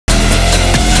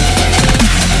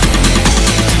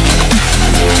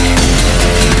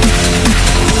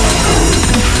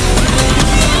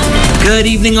Good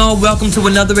evening all, welcome to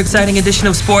another exciting edition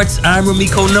of Sports. I'm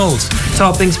Ramiko Knowles.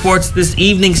 Topping sports this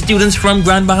evening, students from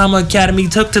Grand Bahama Academy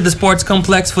took to the sports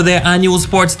complex for their annual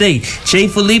sports day. Jay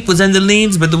Philippe was in the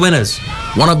leads with the winners.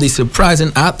 One of the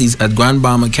surprising athletes at Grand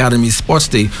Bahama Academy Sports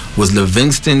Day was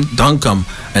Livingston Duncombe,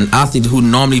 an athlete who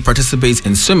normally participates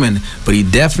in swimming, but he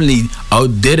definitely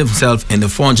outdid himself in the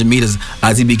 400 meters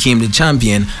as he became the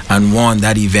champion and won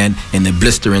that event in a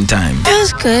blistering time. It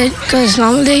was good because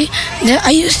normally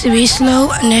I used to be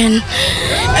slow, and then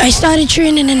I started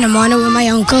training in the morning with my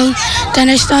uncle. Then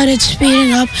I started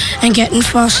speeding up and getting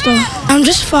faster. I'm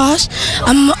just fast.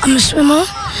 I'm a swimmer.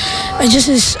 I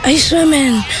swim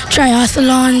in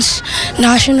triathlons,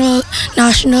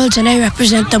 nationals, and I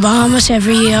represent the Bahamas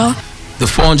every year. The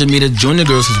 400-meter junior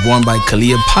girls was won by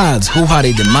Kalia Pads, who had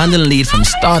a demanding lead from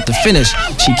start to finish.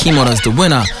 She came out as the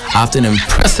winner after an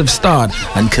impressive start,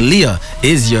 and Kalia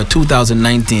is your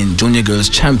 2019 junior girls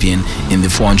champion in the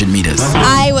 400 meters.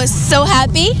 I was so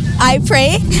happy. I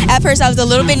prayed. At first I was a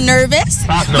little bit nervous,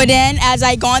 but then as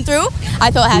I gone through,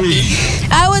 I felt happy.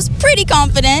 I was pretty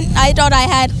confident. I thought I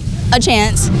had a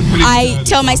chance. I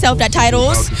tell myself that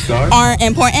titles aren't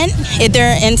important. If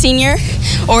they're in senior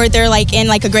or they're in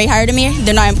a grade higher than me,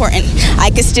 they're not important.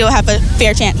 I could still have a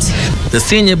fair chance. The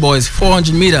senior boys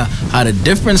 400 meter had a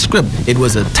different script. It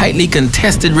was a tightly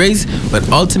contested race, but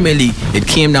ultimately it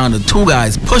came down to two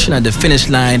guys pushing at the finish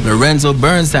line. Lorenzo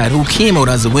Burnside, who came out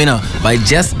as the winner by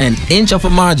just an inch of a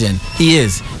margin. He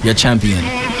is your champion.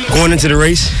 Going into the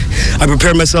race, I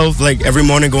prepared myself every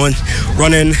morning,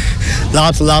 running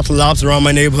laps around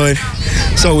my neighborhood.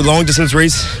 So long distance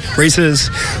races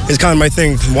is kind of my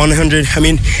thing.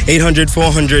 800,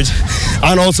 400,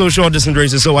 and also short distance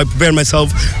races. So I prepared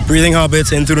myself, breathing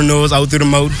habits, in through the nose, out through the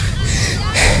mouth.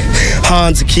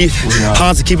 Hands to keep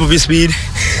up your speed,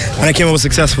 and I came out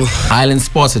successful. Island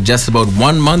Sports are just about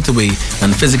 1 month away,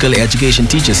 and physical education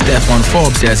teacher Stefan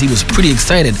Forbes says he was pretty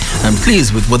excited and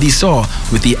pleased with what he saw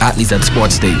with the athletes at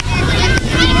Sports Day.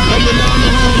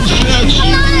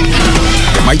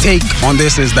 My take on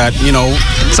this is that,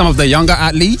 some of the younger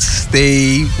athletes,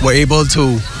 they were able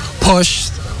to push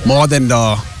more than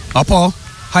the upper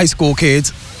high school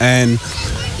kids. And,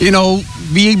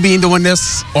 we've been doing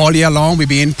this all year long. We've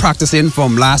been practicing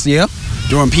from last year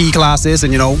during PE classes.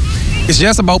 And, it's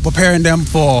just about preparing them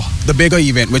for the bigger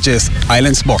event, which is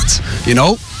Island Sports,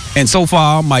 And so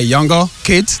far, my younger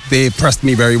kids, they impressed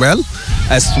me very well,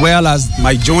 as well as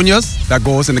my juniors, that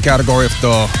goes in the category of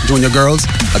the junior girls,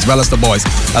 as well as the boys,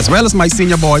 as well as my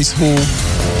senior boys who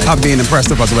have been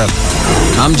impressive as well.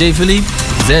 I'm Jay Philippe,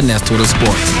 ZNS Total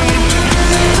Sports.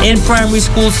 In primary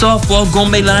school softball,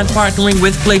 Gombeland partnering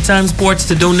with Playtime Sports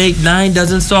to donate 9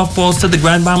 dozen softballs to the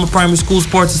Grand Bahama Primary School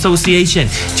Sports Association.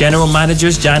 General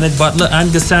managers Janet Butler and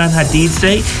Ghassan Hadid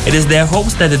say it is their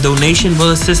hopes that the donation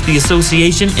will assist the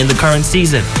association in the current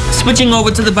season. Switching over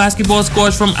to the basketball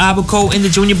scores from Abaco in the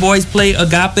junior boys play,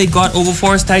 Agape got over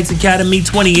Forest Heights Academy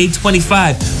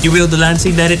 28-25. Uriel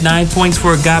Delancey netted 9 points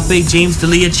for Agape. James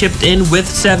D'Elia chipped in with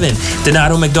 7.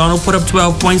 Donato McDonald put up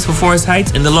 12 points for Forest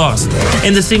Heights in the loss.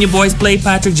 In the senior boys play,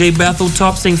 Patrick J. Bethel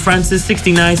topped St. Francis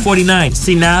 69-49.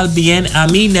 Sinal Bien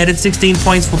Ami netted 16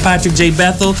 points for Patrick J.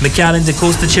 Bethel. McAllen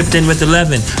DeCosta chipped in with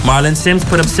 11. Marlon Sims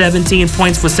put up 17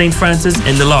 points for St. Francis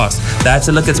in the loss. That's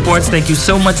a look at sports. Thank you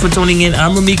so much for tuning in.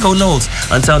 I'm Ramiko Knowles.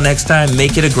 Until next time,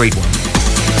 make it a great one.